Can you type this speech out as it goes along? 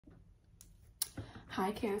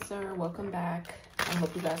Hi Cancer, welcome back. I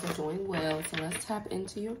hope you guys are doing well. So let's tap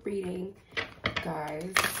into your reading,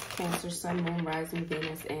 guys. Cancer, Sun, Moon, Rising,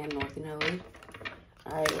 Venus, and North Node.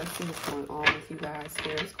 All right, let's see what's going on with you guys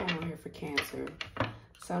here. What's going on here for Cancer?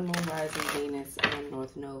 Sun, Moon, Rising, Venus, and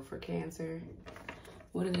North Node for Cancer.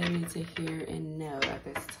 What do they need to hear and know at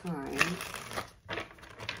this time?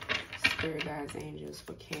 Spirit guides, angels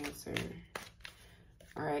for Cancer.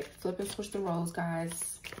 All right, flip and switch the roles,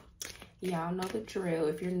 guys. Y'all know the drill.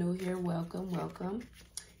 If you're new here, welcome, welcome.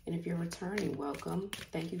 And if you're returning, welcome.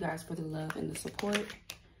 Thank you guys for the love and the support.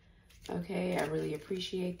 Okay, I really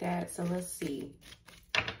appreciate that. So let's see.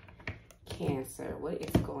 Cancer, what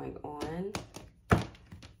is going on?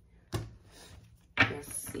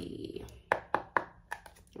 Let's see.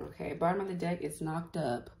 Okay, bottom of the deck is knocked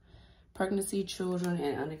up. Pregnancy, children,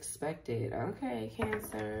 and unexpected. Okay,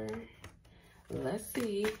 Cancer. Let's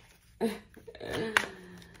see.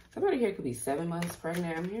 Somebody here could be 7 months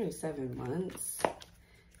pregnant. I'm hearing 7 months.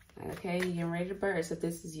 Okay, you're getting ready to birth. So if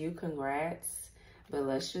this is you, congrats. But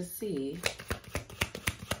let's just see.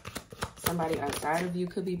 Somebody outside of you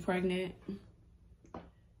could be pregnant.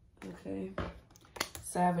 Okay.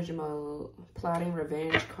 Savage mode. Plotting,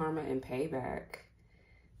 revenge, karma, and payback.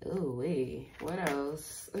 Ooh, wee. What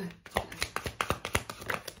else?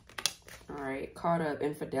 All right. Caught up.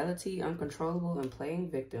 Infidelity, uncontrollable, and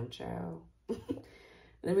playing victim, child.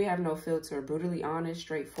 Then we have no filter, brutally honest,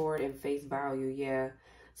 straightforward, and face value. Yeah,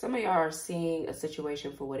 some of y'all are seeing a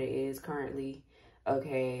situation for what it is currently.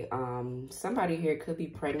 Okay, somebody here could be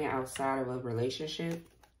pregnant outside of a relationship.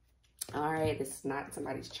 All right, this is not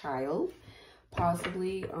somebody's child,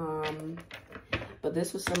 possibly. But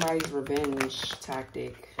this was somebody's revenge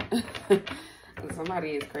tactic. Somebody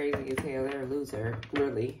is crazy as hell. They're a loser,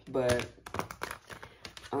 really. But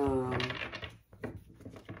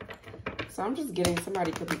so I'm just getting somebody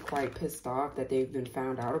could be quite pissed off that they've been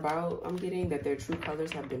found out about. I'm getting that their true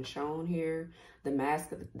colors have been shown here. The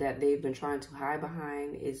mask that they've been trying to hide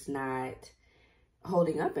behind is not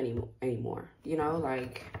holding up anymore. You know,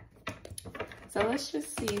 like, so let's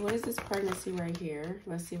just see. What is this pregnancy right here?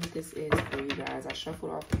 Let's see what this is for you guys. I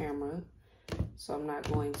shuffled off camera, so I'm not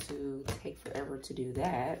going to take forever to do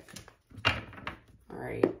that. All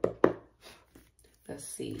right. Let's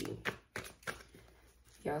see.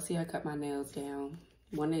 Y'all see I cut my nails down.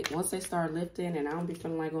 Once they start lifting and I don't be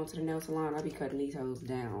feeling like going to the nail salon, I'll be cutting these hoes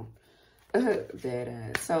down. Dead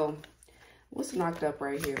ass. So, what's knocked up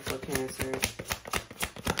right here for Cancer?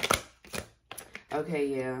 Okay,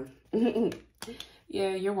 yeah.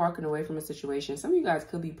 Yeah, you're walking away from a situation. Some of you guys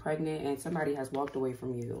could be pregnant and somebody has walked away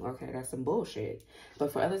from you. Okay, that's some bullshit.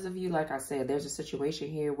 But for others of you, like I said, there's a situation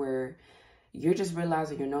here where you're just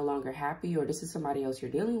realizing you're no longer happy, or this is somebody else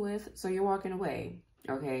you're dealing with, so you're walking away.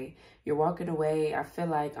 Okay, you're walking away. I feel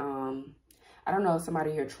like, I don't know if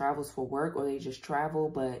somebody here travels for work or they just travel,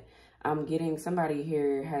 but I'm getting somebody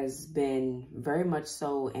here has been very much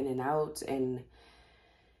so in and out, and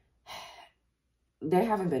they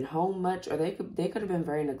haven't been home much, or they could have been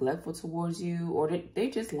very neglectful towards you, or they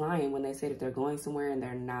just lying when they say that they're going somewhere and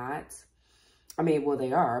they're not. I mean, well,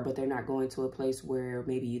 they are, but they're not going to a place where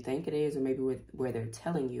maybe you think it is, or maybe where they're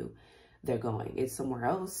telling you they're going. It's somewhere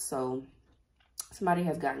else. So somebody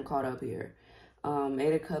has gotten caught up here.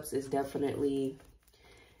 Eight of Cups is definitely,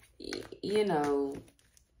 you know,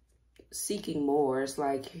 seeking more. It's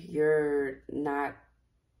like you're not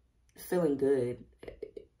feeling good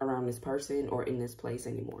around this person or in this place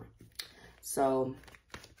anymore. So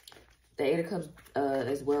the Eight of Cups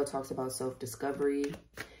as well talks about self-discovery,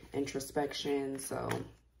 introspection. So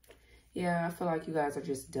yeah, I feel like you guys are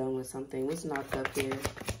just done with something. What's knocked up here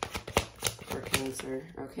for Cancer?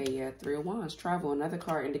 Okay, yeah, Three of Wands, travel, another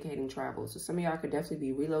card indicating travel. So some of y'all could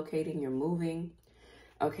definitely be relocating, you're moving.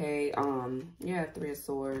 Okay, yeah, Three of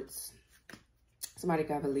Swords. Somebody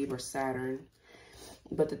could have a Libra, Saturn.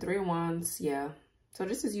 But the Three of Wands, yeah. So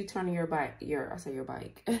this is you turning your bike, I say your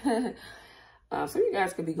bike. So you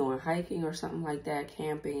guys could be going hiking or something like that,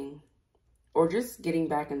 camping, or just getting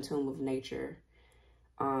back in tune with nature.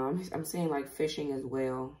 I'm seeing like fishing as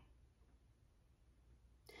well.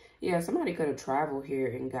 Yeah, somebody could have traveled here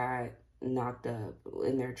and got knocked up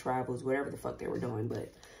in their travels, whatever the fuck they were doing.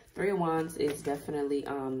 But Three of Wands is definitely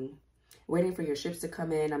waiting for your ships to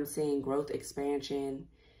come in. I'm seeing growth, expansion.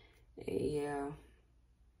 Yeah.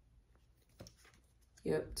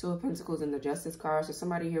 Yep, Two of Pentacles and the Justice card. So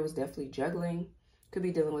somebody here was definitely juggling. Could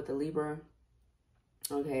be dealing with the Libra.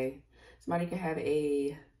 Okay. Somebody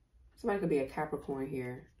could be a Capricorn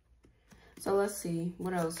here. So let's see.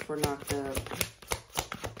 What else for knocked up?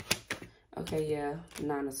 Okay, yeah.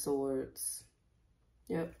 Nine of Swords.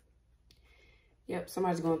 Yep. Yep,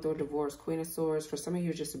 somebody's going through a divorce. Queen of Swords. For some of you,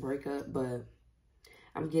 it's just a breakup, but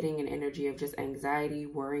I'm getting an energy of just anxiety,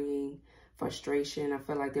 worrying, frustration. I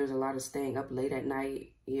feel like there's a lot of staying up late at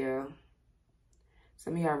night. Yeah.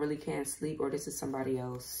 Some of y'all really can't sleep, or this is somebody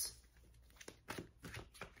else.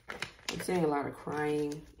 I'm seeing a lot of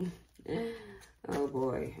crying. Oh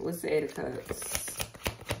boy. What's the Eight of Cups?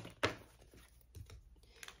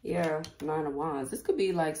 Yeah, Nine of Wands. This could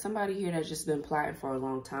be like somebody here that's just been plotting for a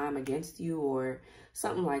long time against you or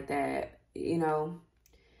something like that, you know.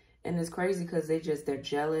 And it's crazy because they're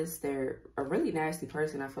jealous. They're a really nasty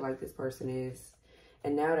person, I feel like this person is.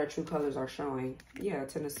 And now their true colors are showing. Yeah,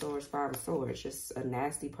 Ten of Swords, Five of Swords. Just a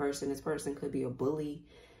nasty person. This person could be a bully.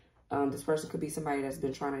 This person could be somebody that's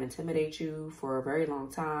been trying to intimidate you for a very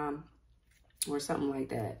long time or something like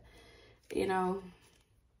that. You know,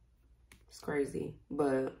 it's crazy.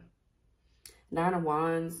 But Nine of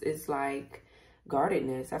Wands is like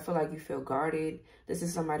guardedness. I feel like you feel guarded. This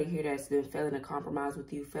is somebody here that's been failing to compromise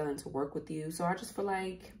with you, failing to work with you. So I just feel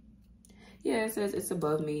like, yeah, it says it's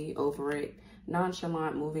above me, over it.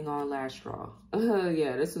 Nonchalant, moving on, last straw.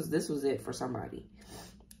 Yeah, this was it for somebody.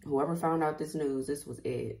 Whoever found out this news, this was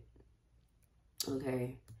it.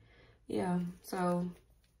 Okay. Yeah, so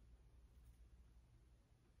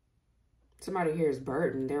somebody here is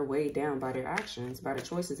burdened. They're weighed down by their actions, by the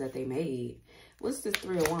choices that they made. What's this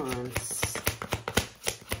Three of Wands?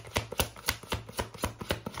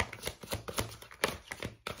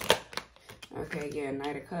 Okay, yeah,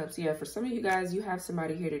 Knight of Cups. Yeah, for some of you guys, you have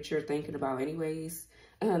somebody here that you're thinking about anyways,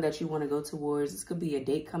 that you want to go towards. This could be a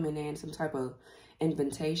date coming in, some type of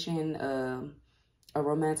invitation, a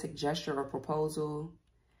romantic gesture or proposal.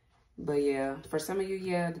 But yeah, for some of you,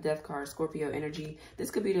 yeah, the Death card, Scorpio energy. This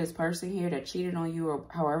could be this person here that cheated on you, or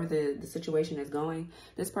however the situation is going.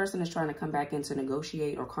 This person is trying to come back in to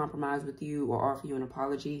negotiate or compromise with you or offer you an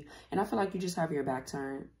apology. And I feel like you just have your back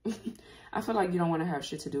turned. I feel like you don't want to have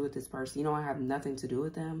shit to do with this person. You don't want to have nothing to do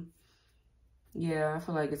with them. Yeah, I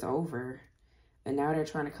feel like it's over. And now they're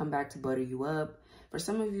trying to come back to butter you up. For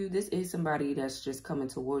some of you, this is somebody that's just coming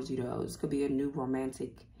towards you, though. This could be a new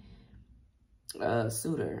romantic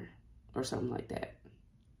suitor or something like that.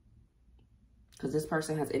 Because this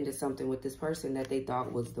person has ended something with this person that they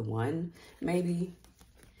thought was the one, maybe.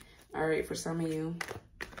 All right, for some of you.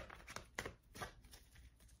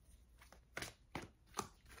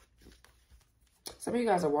 Some of you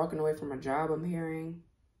guys are walking away from a job, I'm hearing.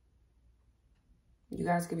 You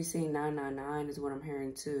guys could be seeing 999 is what I'm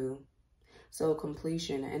hearing too. So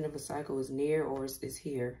completion, the end of a cycle is near or is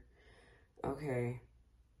here. Okay.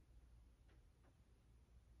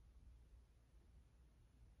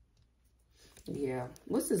 Yeah.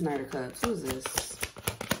 What's this Knight of Cups? Who's this?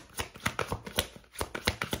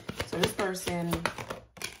 So this person,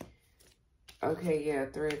 okay, yeah,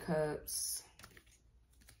 Three of Cups.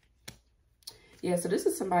 Yeah, so this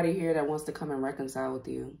is somebody here that wants to come and reconcile with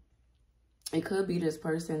you. It could be this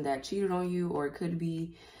person that cheated on you, or it could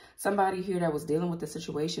be somebody here that was dealing with the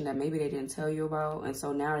situation that maybe they didn't tell you about, and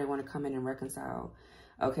so now they want to come in and reconcile.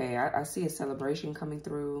 Okay, I see a celebration coming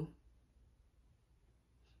through.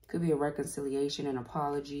 Could be a reconciliation, an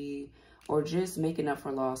apology, or just making up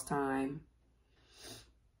for lost time.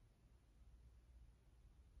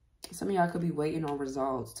 Some of y'all could be waiting on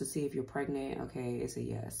results to see if you're pregnant. Okay, it's a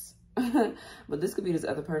yes. But this could be this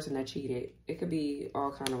other person that cheated. It could be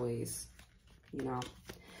all kind of ways, you know.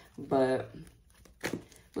 But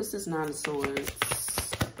what's this Nine of Swords?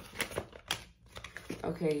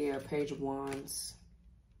 Okay, yeah, Page of Wands.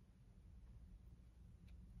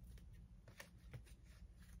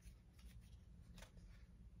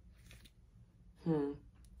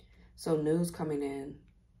 So news coming in.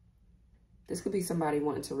 This could be somebody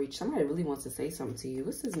wanting to reach. Somebody really wants to say something to you.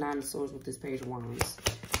 This is Nine of Swords with this Page of Wands.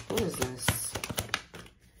 What is this?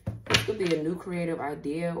 This could be a new creative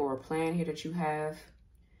idea or a plan here that you have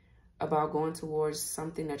about going towards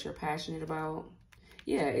something that you're passionate about.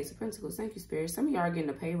 Yeah, Ace of Pentacles. Thank you, Spirit. Some of y'all are getting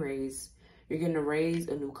a pay raise. You're getting a raise,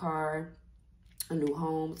 a new car, a new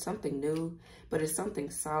home, something new. But it's something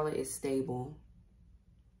solid, it's stable.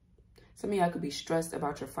 Some of y'all could be stressed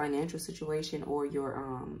about your financial situation or your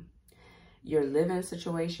living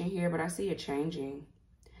situation here, but I see it changing.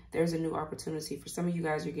 There's a new opportunity. For some of you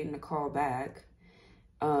guys, you're getting a call back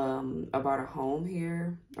about a home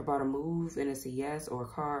here, about a move, and it's a yes or a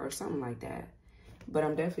car or something like that. But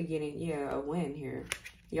I'm definitely getting, yeah, a win here.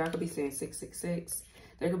 Y'all could be saying 666.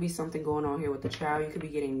 There could be something going on here with the child. You could be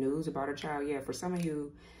getting news about a child. Yeah, for some of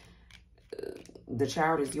you, the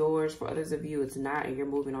child is yours. For others of you, it's not, and you're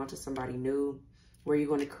moving on to somebody new where you're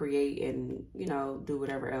going to create and, you know, do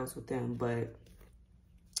whatever else with them. But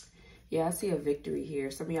Yeah, I see a victory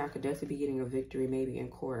here. Some of y'all could definitely be getting a victory, maybe in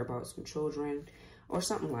court about some children or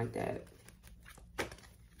something like that.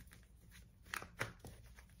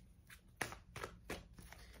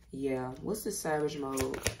 Yeah, what's the Savage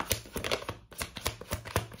mode?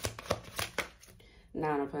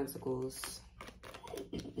 Nine of Pentacles.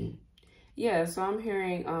 Yeah, so I'm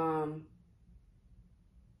hearing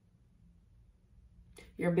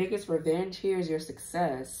your biggest revenge here is your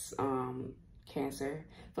success, Cancer.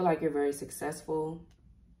 I feel like you're very successful.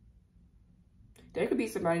 There could be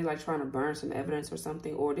somebody like trying to burn some evidence or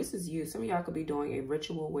something, or this is you. Some of y'all could be doing a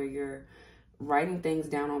ritual where you're writing things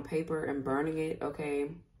down on paper and burning it,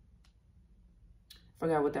 okay?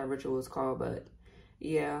 Forgot what that ritual is called, but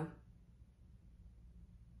yeah.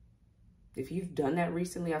 If you've done that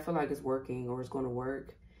recently, I feel like it's working or it's going to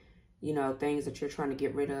work. You know, things that you're trying to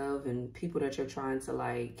get rid of and people that you're trying to,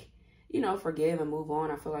 like, you know, forgive and move on.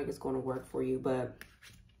 I feel like it's going to work for you. But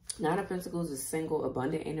Nine of Pentacles is single,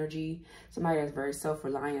 abundant energy. Somebody that's very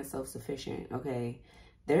self-reliant, self-sufficient, okay?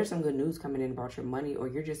 There's some good news coming in about your money, or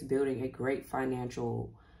you're just building a great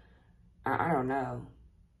financial, I don't know.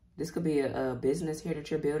 This could be a business here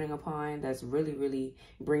that you're building upon that's really, really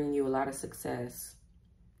bringing you a lot of success.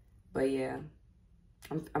 But yeah,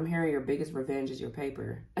 I'm hearing your biggest revenge is your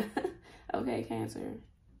paper. Okay, Cancer.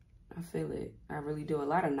 I feel it. I really do. A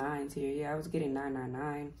lot of nines here. Yeah, I was getting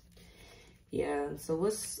 999. Yeah, so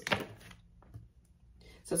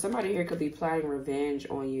somebody here could be plotting revenge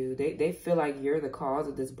on you. They feel like you're the cause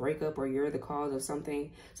of this breakup, or you're the cause of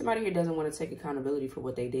something. Somebody here doesn't want to take accountability for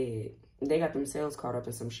what they did. They got themselves caught up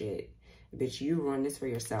in some shit. Bitch, you ruined this for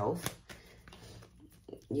yourself.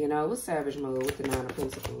 You know, what's Savage mode with the Nine of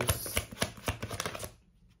Pentacles?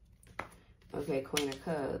 Okay, Queen of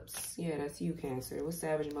Cups. Yeah, that's you, Cancer. What's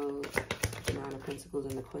Savage mode? The Nine of Pentacles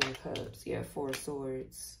and the Queen of Cups. Yeah, Four of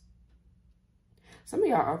Swords. Some of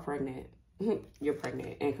y'all are pregnant. You're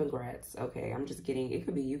pregnant, and congrats. Okay, I'm just getting, it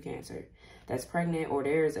could be you, Cancer, that's pregnant, or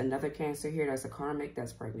there's another Cancer here that's a karmic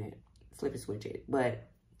that's pregnant. Flip it, switch it. But,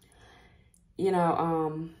 you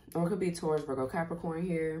know, or it could be Taurus, Virgo, Capricorn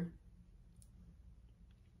here.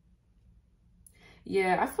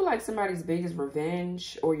 Yeah, I feel like somebody's biggest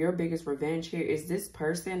revenge, or your biggest revenge here, is this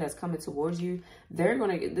person that's coming towards you. They're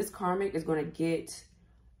going to get, this karmic is going to get,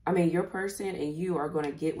 I mean, your person and you are going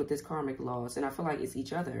to get what this karmic lost. And I feel like it's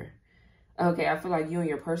each other. Okay, I feel like you and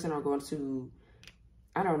your person are going to,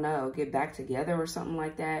 I don't know, get back together or something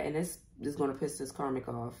like that. And this is going to piss this karmic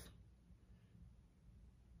off.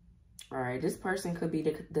 All right, this person could be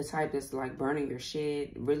the type that's like burning your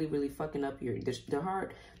shit, really, really fucking up your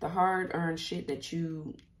the hard-earned shit that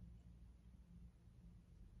you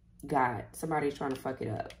got. Somebody's trying to fuck it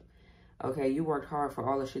up. Okay, you worked hard for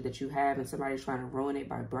all the shit that you have, and somebody's trying to ruin it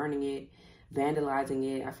by burning it,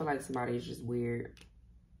 vandalizing it. I feel like somebody's just weird.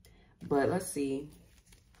 But let's see.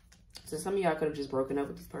 So some of y'all could have just broken up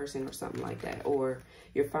with this person or something like that, or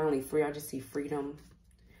you're finally free. I just see freedom.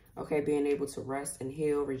 Okay, being able to rest and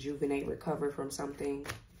heal, rejuvenate, recover from something.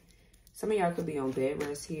 Some of y'all could be on bed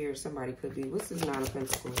rest here. Somebody could be, what's this Nine of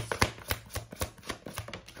Pentacles?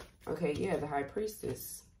 Okay, yeah, the High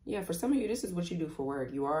Priestess. Yeah, for some of you, this is what you do for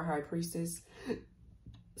work. You are a High Priestess.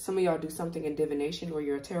 Some of y'all do something in divination, or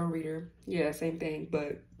you're a tarot reader. Yeah, same thing,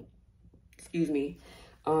 but, excuse me.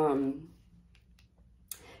 I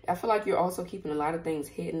feel like you're also keeping a lot of things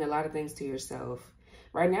hidden, a lot of things to yourself.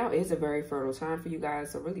 Right now is a very fertile time for you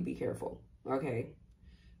guys, so really be careful, okay?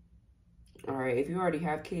 All right, if you already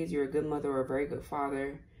have kids, you're a good mother or a very good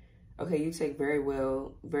father. Okay, you take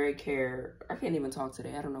very care. I can't even talk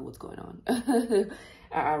today. I don't know what's going on.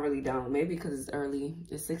 I really don't. Maybe because it's early.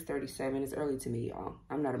 It's 6:37. It's early to me, y'all.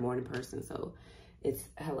 I'm not a morning person, so it's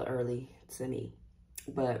hella early to me.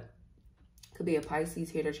 But could be a Pisces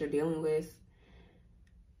here that you're dealing with.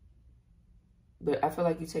 But I feel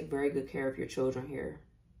like you take very good care of your children here.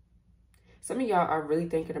 Some of y'all are really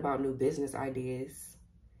thinking about new business ideas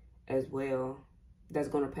as well. That's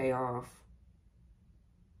going to pay off.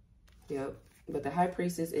 Yep. But the High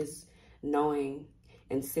Priestess is knowing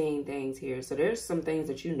and seeing things here. So there's some things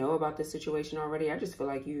that you know about this situation already. I just feel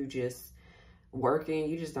like you just working.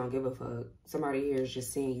 You just don't give a fuck. Somebody here is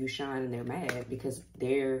just seeing you shine and they're mad because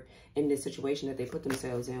they're in this situation that they put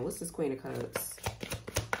themselves in. What's this Queen of Cups?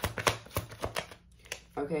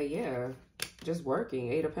 Okay, yeah, just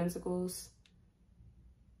working. Eight of Pentacles.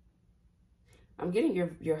 I'm getting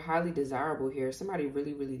you're highly desirable here. Somebody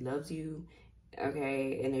really, really loves you,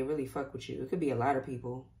 okay, and they really fuck with you. It could be a lot of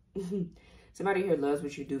people. Somebody here loves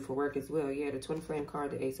what you do for work as well. Yeah, the Twin Flame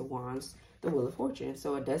card, the Ace of Wands, the Wheel of Fortune.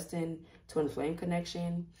 So a destined Twin Flame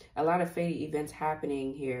connection. A lot of fate events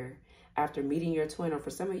happening here. after meeting your twin, or for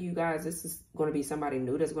some of you guys, this is going to be somebody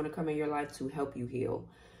new that's going to come in your life to help you heal.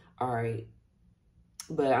 All right.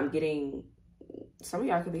 But I'm getting, some of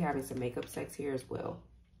y'all could be having some makeup sex here as well.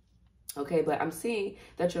 Okay, but I'm seeing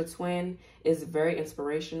that your twin is very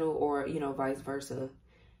inspirational, or, you know, vice versa.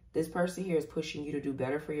 This person here is pushing you to do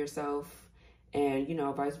better for yourself, and, you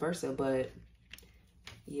know, vice versa. But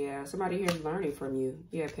yeah, somebody here is learning from you.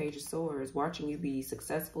 Yeah, Page of Swords, watching you be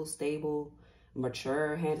successful, stable,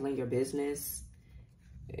 mature, handling your business.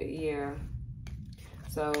 Yeah.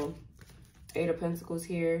 So, Eight of Pentacles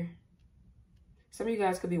here. Some of you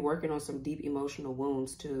guys could be working on some deep emotional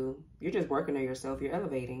wounds too. You're just working on yourself. You're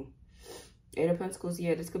elevating. Eight of Pentacles,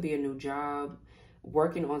 yeah, this could be a new job.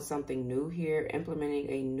 Working on something new here. Implementing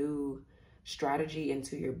a new strategy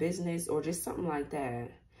into your business, or just something like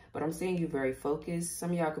that. But I'm seeing you very focused.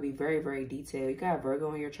 Some of y'all could be very, very detailed. You could have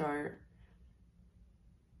Virgo in your chart.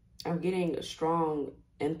 I'm getting strong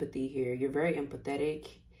empathy here. You're very empathetic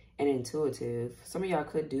and intuitive. Some of y'all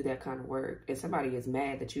could do that kind of work. And somebody is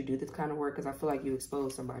mad that you do this kind of work, because I feel like you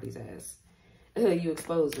expose somebody's ass. You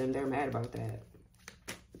expose them. They're mad about that.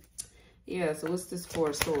 Yeah, so what's this Four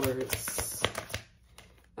of Swords?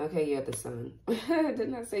 Okay, yeah, the Sun.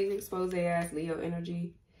 Didn't I say you expose their ass? Leo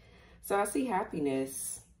energy. So I see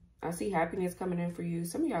happiness. I see happiness coming in for you.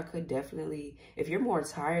 Some of y'all could definitely, if you're more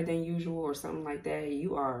tired than usual or something like that,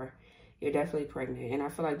 you're definitely pregnant. And I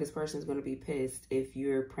feel like this person is going to be pissed if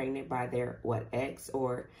you're pregnant by their, ex,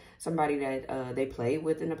 or somebody that they played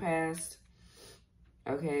with in the past.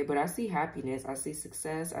 Okay, but I see happiness. I see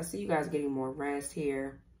success. I see you guys getting more rest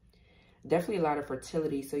here. Definitely a lot of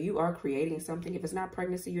fertility. So you are creating something. If it's not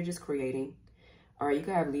pregnancy, you're just creating. All right, you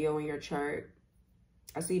could have Leo in your chart.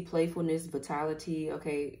 I see playfulness, vitality,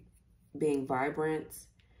 okay, being vibrant.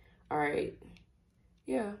 All right,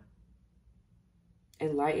 yeah.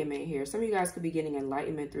 Enlightenment here. Some of you guys could be getting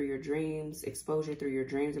enlightenment through your dreams, exposure through your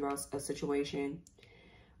dreams about a situation.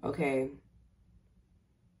 Okay.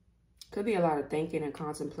 Could be a lot of thinking and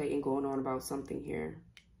contemplating going on about something here.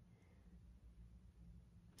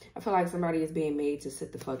 I feel like somebody is being made to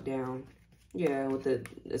sit the fuck down. Yeah, with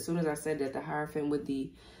as soon as I said that, the Hierophant with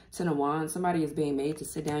the Ten of Wands, somebody is being made to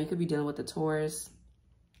sit down. You could be dealing with the Taurus.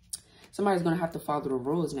 Somebody's going to have to follow the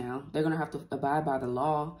rules now. They're going to have to abide by the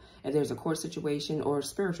law if there's a court situation or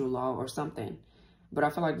spiritual law or something. But I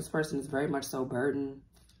feel like this person is very much so burdened.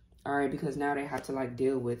 All right, because now they have to like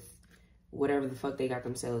deal with whatever the fuck they got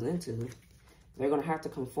themselves into. They're going to have to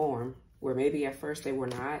conform, where maybe at first they were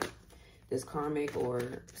not. This karmic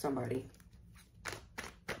or somebody.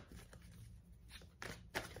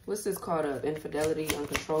 What's this called up? Infidelity,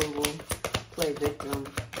 uncontrollable, play victim.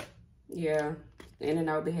 Yeah, in and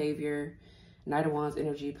out behavior, Knight of Wands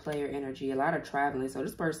energy, player energy, a lot of traveling. So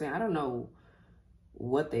this person, I don't know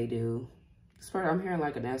what they do. This person, I'm hearing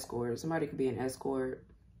like an escort. Somebody could be an escort.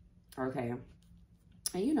 Okay.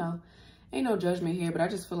 And you know, ain't no judgment here, but I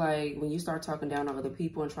just feel like when you start talking down on other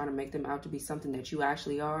people and trying to make them out to be something that you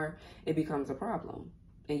actually are, it becomes a problem.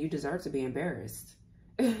 And you deserve to be embarrassed.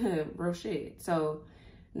 Real shit. So,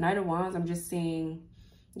 Knight of Wands, I'm just seeing,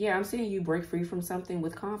 yeah, I'm seeing you break free from something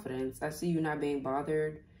with confidence. I see you not being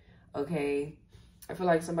bothered. Okay. I feel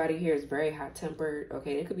like somebody here is very hot-tempered.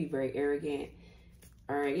 Okay. They could be very arrogant.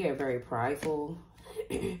 All right. Yeah, very prideful.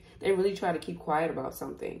 They really try to keep quiet about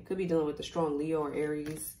something. Could be dealing with the strong Leo or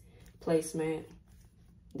Aries placement.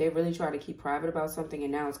 They really try to keep private about something,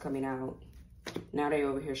 and now it's coming out. Now they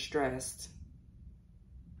over here stressed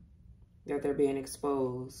that they're being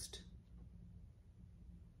exposed.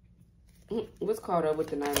 What's caught up with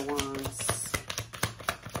the Knight of Wands?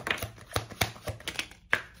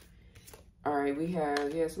 All right, we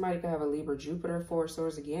have, yeah, somebody could have a Libra, Jupiter, Four of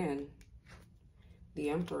Swords again. The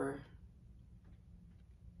Emperor.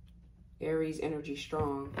 Aries energy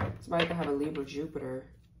strong. Somebody could have a Libra, Jupiter.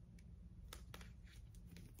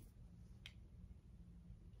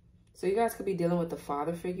 So you guys could be dealing with the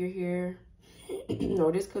father figure here.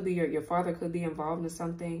 Or this could be your father could be involved in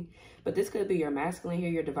something. But this could be your masculine here,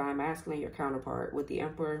 your divine masculine, your counterpart with the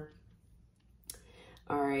Emperor.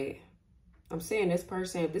 All right. I'm saying this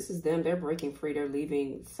person, if this is them, they're breaking free. They're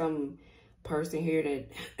leaving some person here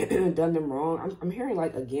that done them wrong. I'm hearing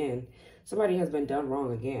like again. Somebody has been done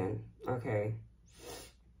wrong again. Okay.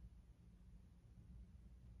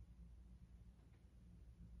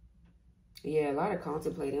 Yeah, a lot of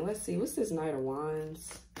contemplating. Let's see. What's this Knight of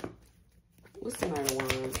Wands? What's the Knight of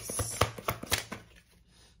Wands?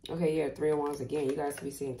 Okay, yeah, Three of Wands again. You guys can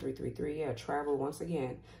be seeing 333. Yeah, travel once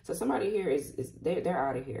again. So somebody here is they're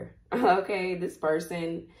out of here. Okay, this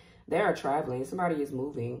person, they are traveling. Somebody is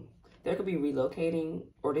moving. They could be relocating,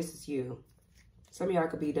 or this is you. Some of y'all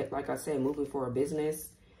could be, like I said, moving for a business.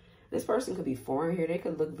 This person could be foreign here. They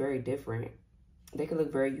could look very different. They could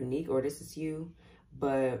look very unique, or this is you.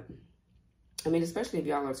 But, I mean, especially if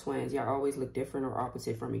y'all are twins, y'all always look different or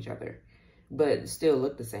opposite from each other, but still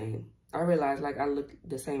look the same. I realize, like, I look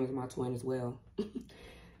the same as my twin as well.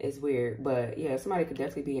 It's weird. But, yeah, somebody could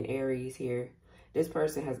definitely be an Aries here. This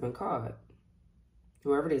person has been caught.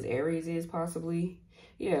 Whoever this Aries is, possibly.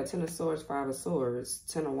 Yeah, 10 of Swords, 5 of Swords,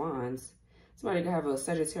 10 of Wands. Somebody could have a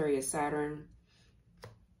Sagittarius, Saturn.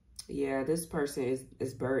 Yeah, this person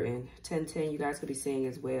is burdened. 10-10, you guys could be seeing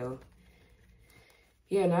as well.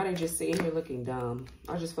 Yeah, now they just sitting here looking dumb.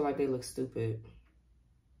 I just feel like they look stupid.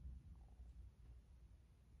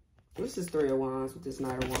 This is 3 of Wands with this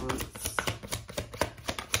Knight of Wands.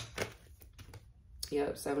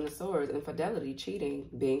 Yep, 7 of Swords. Infidelity, cheating,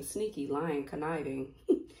 being sneaky, lying, conniving.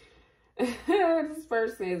 This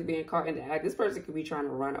person is being caught in the act. This person could be trying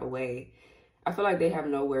to run away. I feel like they have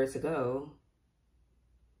nowhere to go.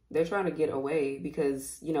 They're trying to get away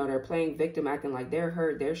because, you know, they're playing victim, acting like they're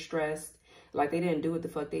hurt, they're stressed, like they didn't do what the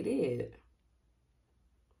fuck they did.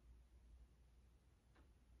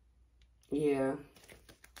 Yeah.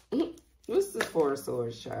 What's the 4 of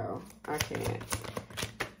Swords, child? I can't.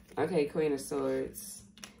 Okay, Queen of Swords.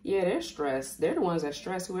 Yeah, they're stressed. They're the ones that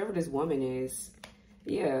stress, whoever this woman is.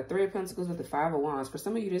 Yeah, 3 of Pentacles with the 5 of Wands. For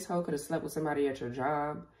some of you, this hoe could have slept with somebody at your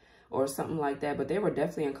job or something like that, but they were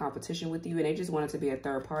definitely in competition with you, and they just wanted to be a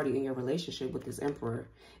third party in your relationship with this Emperor,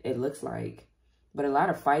 it looks like. But a lot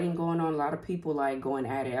of fighting going on, a lot of people like going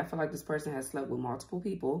at it. I feel like this person has slept with multiple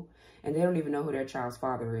people, and they don't even know who their child's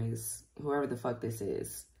father is, whoever the fuck this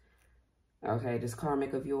is. Okay, this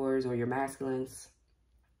karmic of yours or your masculines,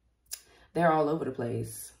 they're all over the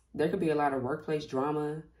place. There could be a lot of workplace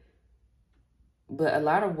drama, but a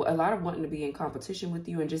lot of wanting to be in competition with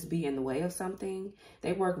you and just be in the way of something.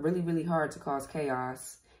 They work really, really hard to cause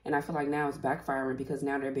chaos. And I feel like now it's backfiring because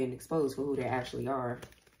now they're being exposed for who they actually are.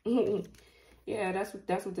 Yeah, that's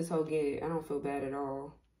what this whole get. I don't feel bad at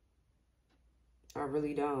all. I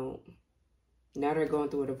really don't. Now they're going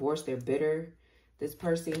through a divorce. They're bitter. This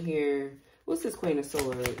person here, what's this Queen of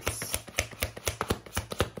Swords?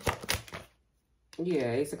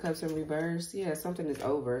 Yeah, Ace of Cups in reverse. Yeah, something is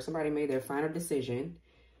over. Somebody made their final decision.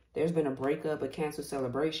 There's been a breakup, a canceled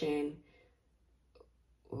celebration.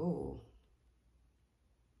 Ooh.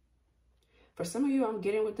 For some of you, I'm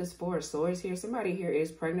getting with this 4 of Swords here. Somebody here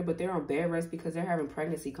is pregnant, but they're on bed rest because they're having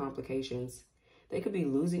pregnancy complications. They could be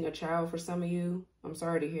losing a child for some of you. I'm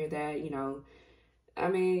sorry to hear that, you know. I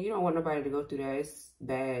mean, you don't want nobody to go through that. It's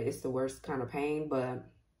bad. It's the worst kind of pain, but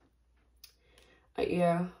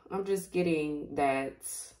yeah, I'm just getting that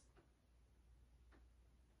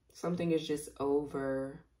something is just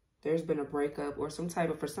over. There's been a breakup or some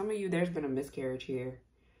type of, for some of you, there's been a miscarriage here.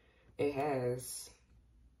 It has.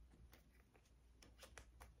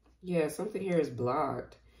 Yeah, something here is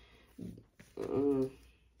blocked.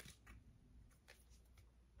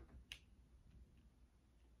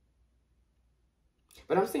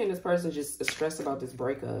 But I'm seeing this person just stressed about this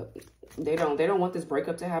breakup. They don't want this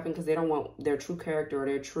breakup to happen because they don't want their true character or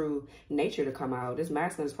their true nature to come out. This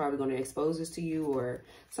masculine is probably going to expose this to you or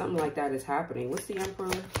something like that is happening. What's the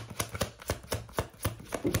Emperor?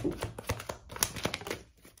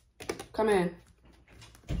 Come in.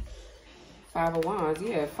 5 of Wands.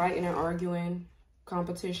 Yeah, fighting and arguing.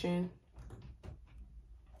 Competition.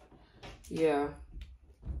 Yeah.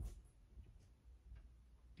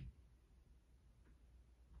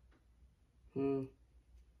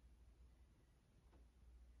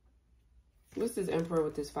 What's this Emperor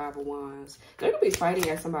with this 5 of Wands? They could be fighting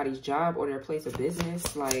at somebody's job or their place of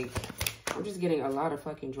business. Like, I'm just getting a lot of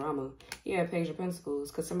fucking drama. Yeah, Page of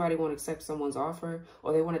Pentacles. Because somebody won't accept someone's offer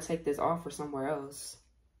or they want to take this offer somewhere else.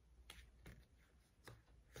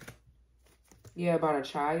 Yeah, about a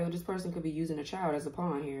child. This person could be using a child as a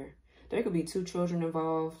pawn here. There could be 2 children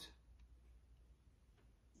involved.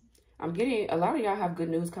 I'm getting, a lot of y'all have good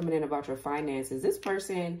news coming in about your finances. This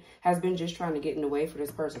person has been just trying to get in the way for this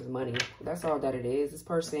person's money. That's all that it is. This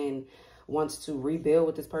person wants to rebuild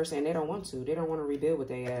with this person and they don't want to. They don't want to rebuild with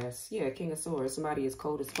their ass. Yeah, King of Swords. Somebody is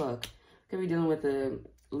cold as fuck. Could be dealing with the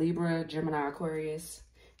Libra, Gemini, Aquarius.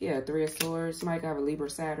 Yeah, 3 of Swords. Somebody could have a Libra,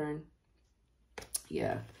 Saturn.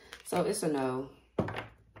 Yeah. So it's a no.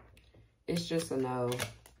 It's just a no.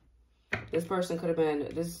 This person could have been,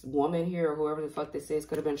 this woman here or whoever the fuck this is,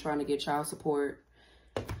 could have been trying to get child support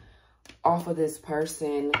off of this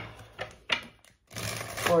person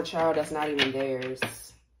for a child that's not even theirs.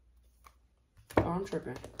 Oh, I'm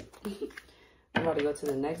tripping. I'm about to go to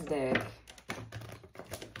the next deck.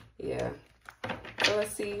 Yeah. So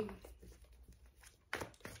let's see.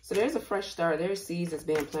 So there's a fresh start. There's seeds that's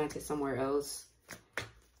being planted somewhere else.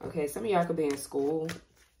 Okay, some of y'all could be in school.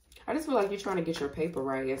 I just feel like you're trying to get your paper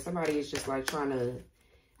right, and somebody is just like trying to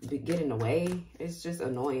get in the way. It's just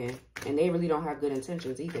annoying, and they really don't have good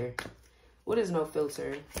intentions either. What is no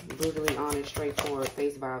filter? Brutally honest, straightforward,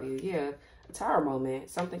 face value. Yeah, a tower moment.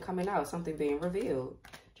 Something coming out, something being revealed.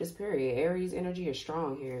 Just period. Aries energy is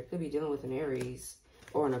strong here. Could be dealing with an Aries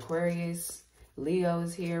or an Aquarius. Leo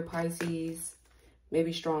is here, Pisces.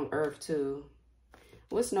 Maybe strong earth too.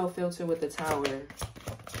 What's no filter with the tower?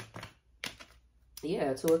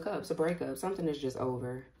 Yeah, Two of Cups, a breakup. Something is just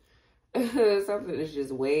over. Something is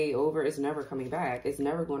just way over. It's never coming back. It's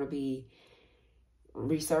never going to be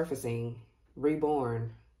resurfacing,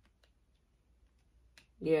 reborn.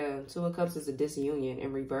 Yeah, Two of Cups is a disunion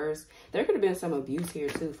in reverse. There could have been some abuse here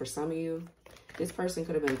too for some of you. This person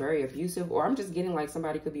could have been very abusive, or I'm just getting like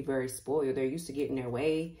somebody could be very spoiled. They're used to getting their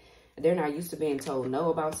way. They're not used to being told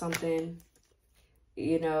no about something.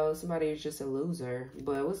 You know, somebody is just a loser.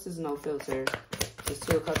 But what's this no filter? There's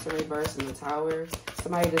Two of Cups in reverse and the Tower.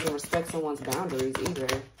 Somebody doesn't respect someone's boundaries either.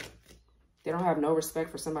 They don't have no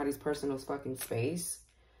respect for somebody's personal fucking space.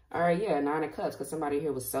 All right, yeah, Nine of Cups, because somebody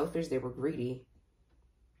here was selfish. They were greedy.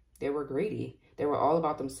 They were greedy. They were all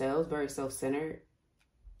about themselves, very self-centered.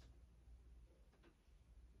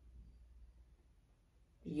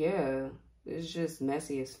 Yeah, it's just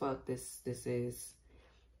messy as fuck, this is.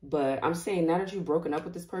 But I'm saying now that you've broken up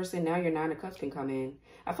with this person, now your Nine of Cups can come in.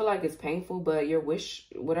 I feel like it's painful, but your wish,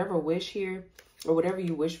 whatever wish here, or whatever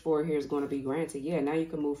you wish for here is going to be granted. Yeah, now you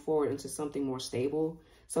can move forward into something more stable,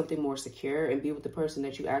 something more secure, and be with the person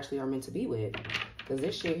that you actually are meant to be with. Because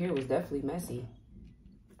this shit here was definitely messy.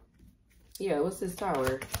 Yeah, what's this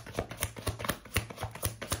Tower?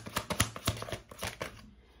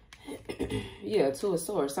 Yeah, Two of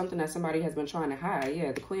Swords, something that somebody has been trying to hide.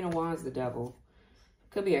 Yeah, the Queen of Wands, the Devil.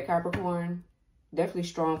 Could be a Capricorn. Definitely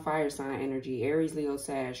strong fire sign energy. Aries, Leo,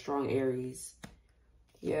 Sag, strong Aries.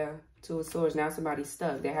 Yeah, Two of Swords. Now somebody's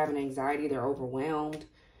stuck. They're having anxiety. They're overwhelmed.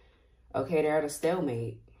 Okay, they're at a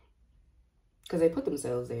stalemate. Because they put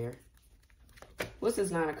themselves there. What's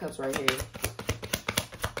this Nine of Cups right here?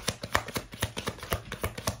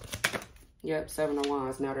 Yep, Seven of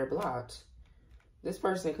Wands. Now they're blocked. This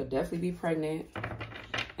person could definitely be pregnant.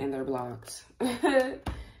 And they're blocked.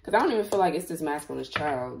 Because I don't even feel like it's this masculine's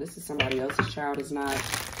child. This is somebody else's child. It's not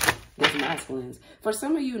this masculine's. For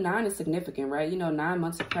some of you, 9 is significant, right? You know, 9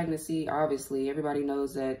 months of pregnancy, obviously. Everybody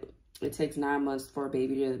knows that it takes 9 months for a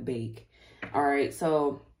baby to bake. All right,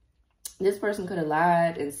 so this person could have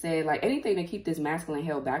lied and said, like, anything to keep this masculine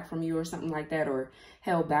held back from you or something like that, or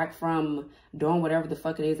held back from doing whatever the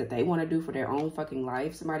fuck it is that they want to do for their own fucking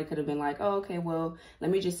life. Somebody could have been like, oh, okay, well, let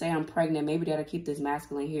me just say I'm pregnant. Maybe that'll keep this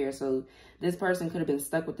masculine here. So this person could have been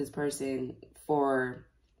stuck with this person for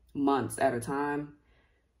months at a time,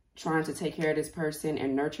 trying to take care of this person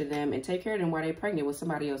and nurture them and take care of them while they're pregnant with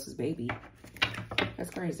somebody else's baby. That's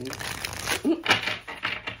crazy.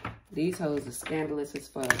 These hoes are scandalous as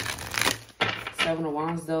fuck. Seven of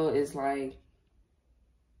Wands, though, is like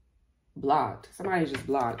blocked. Somebody's just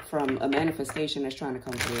blocked from a manifestation that's trying to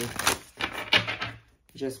come through.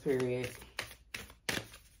 Just period.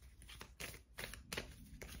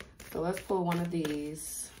 So let's pull one of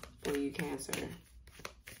these for you, Cancer.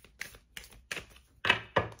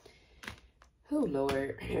 Oh,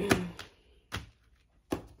 Lord.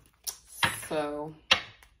 So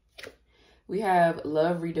we have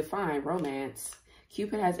love redefined, romance.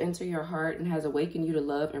 Cupid has entered your heart and has awakened you to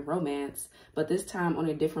love and romance, but this time on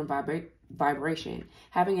a different vibration.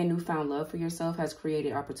 Having a newfound love for yourself has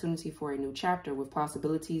created opportunity for a new chapter with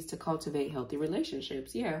possibilities to cultivate healthy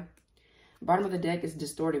relationships. Yeah. Bottom of the deck is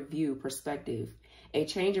distorted view, perspective. A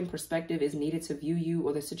change in perspective is needed to view you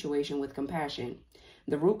or the situation with compassion.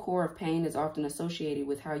 The root core of pain is often associated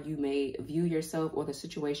with how you may view yourself or the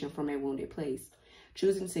situation from a wounded place.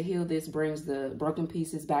 Choosing to heal this brings the broken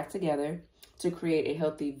pieces back together to create a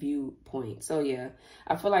healthy viewpoint. So yeah,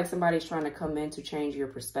 I feel like somebody's trying to come in to change your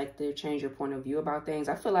perspective, change your point of view about things.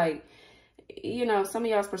 I feel like, you know, some of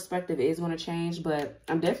y'all's perspective is going to change, but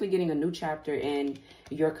I'm definitely getting a new chapter and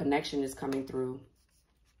your connection is coming through.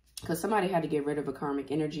 Because somebody had to get rid of a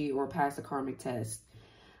karmic energy or pass a karmic test.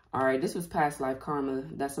 All right, this was past life karma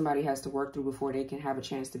that somebody has to work through before they can have a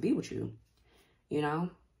chance to be with you, you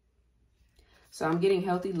know? So I'm getting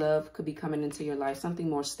healthy love could be coming into your life, something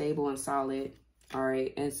more stable and solid, all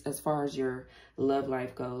right, as far as your love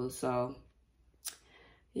life goes. So,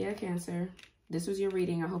 yeah, Cancer, this was your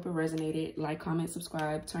reading. I hope it resonated. Like, comment,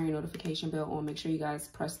 subscribe, turn your notification bell on. Make sure you guys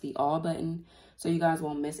press the all button so you guys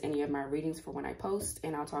won't miss any of my readings for when I post,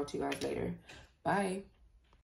 and I'll talk to you guys later. Bye.